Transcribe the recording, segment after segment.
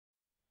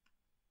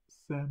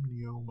Sam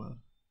Nujoma.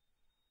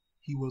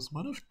 He was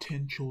one of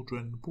 10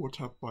 children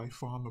brought up by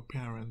farmer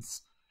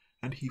parents,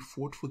 and he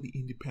fought for the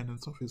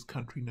independence of his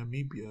country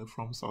Namibia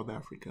from South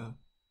Africa.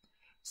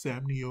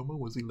 Sam Nujoma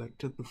was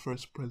elected the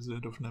first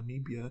president of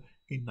Namibia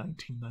in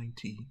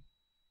 1990.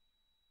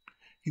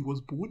 He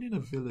was born in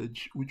a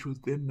village which was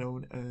then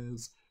known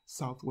as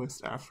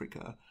Southwest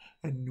Africa,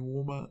 and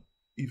Nujoma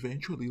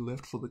eventually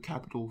left for the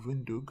capital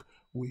Windhoek,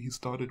 where he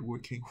started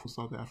working for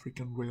South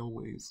African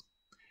Railways.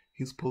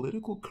 His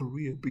political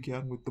career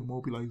began with the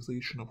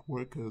mobilization of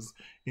workers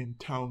in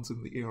towns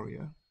in the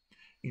area.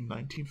 In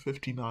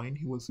 1959,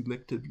 he was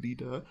elected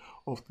leader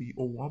of the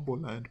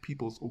Owamboland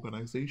People's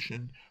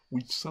Organization,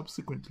 which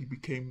subsequently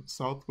became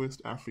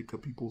Southwest Africa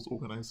People's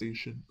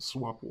Organization,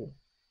 SWAPO.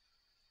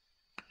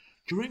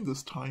 During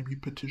this time, he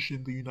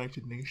petitioned the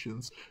United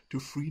Nations to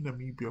free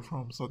Namibia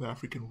from South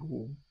African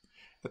rule.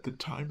 At the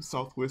time,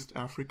 Southwest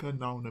Africa,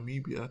 now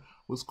Namibia,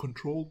 was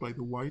controlled by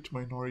the white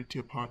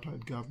minority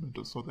apartheid government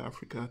of South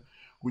Africa,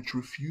 which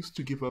refused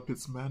to give up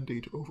its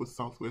mandate over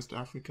Southwest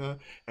Africa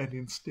and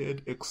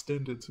instead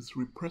extended its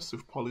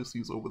repressive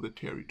policies over the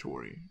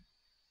territory.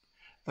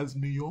 As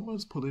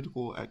Nujoma's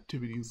political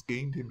activities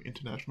gained him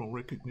international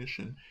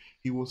recognition,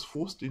 he was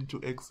forced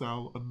into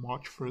exile on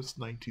March 1,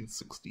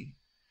 1960.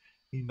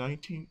 In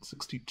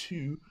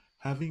 1962,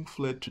 having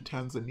fled to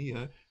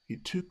Tanzania, he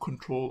took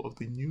control of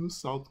the new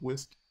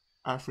Southwest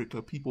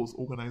Africa People's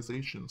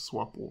Organization,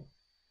 SWAPO.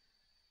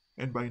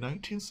 And by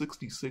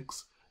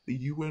 1966, the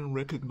UN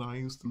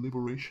recognized the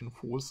Liberation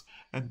Force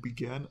and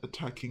began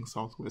attacking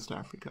Southwest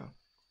Africa.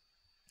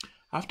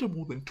 After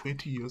more than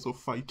 20 years of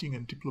fighting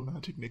and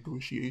diplomatic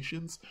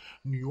negotiations,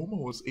 Nujoma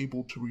was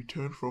able to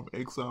return from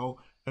exile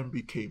and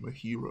became a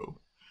hero.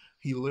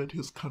 He led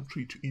his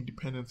country to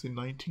independence in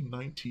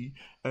 1990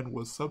 and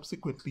was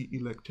subsequently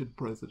elected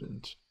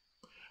president.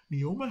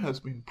 Nujoma has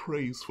been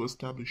praised for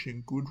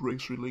establishing good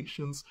race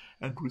relations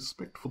and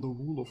respect for the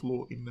rule of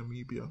law in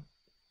Namibia.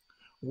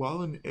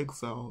 While in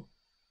exile,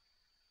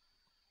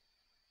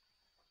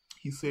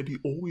 he said he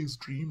always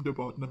dreamed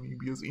about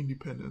Namibia's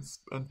independence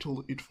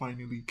until it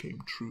finally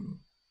came true.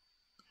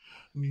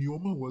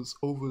 Nujoma was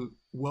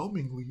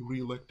overwhelmingly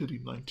re-elected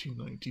in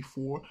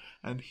 1994,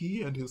 and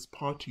he and his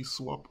party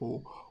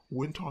SWAPO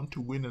went on to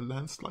win a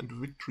landslide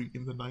victory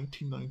in the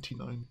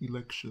 1999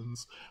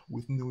 elections,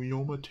 with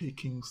Nujoma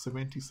taking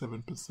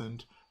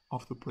 77%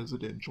 of the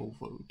presidential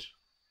vote.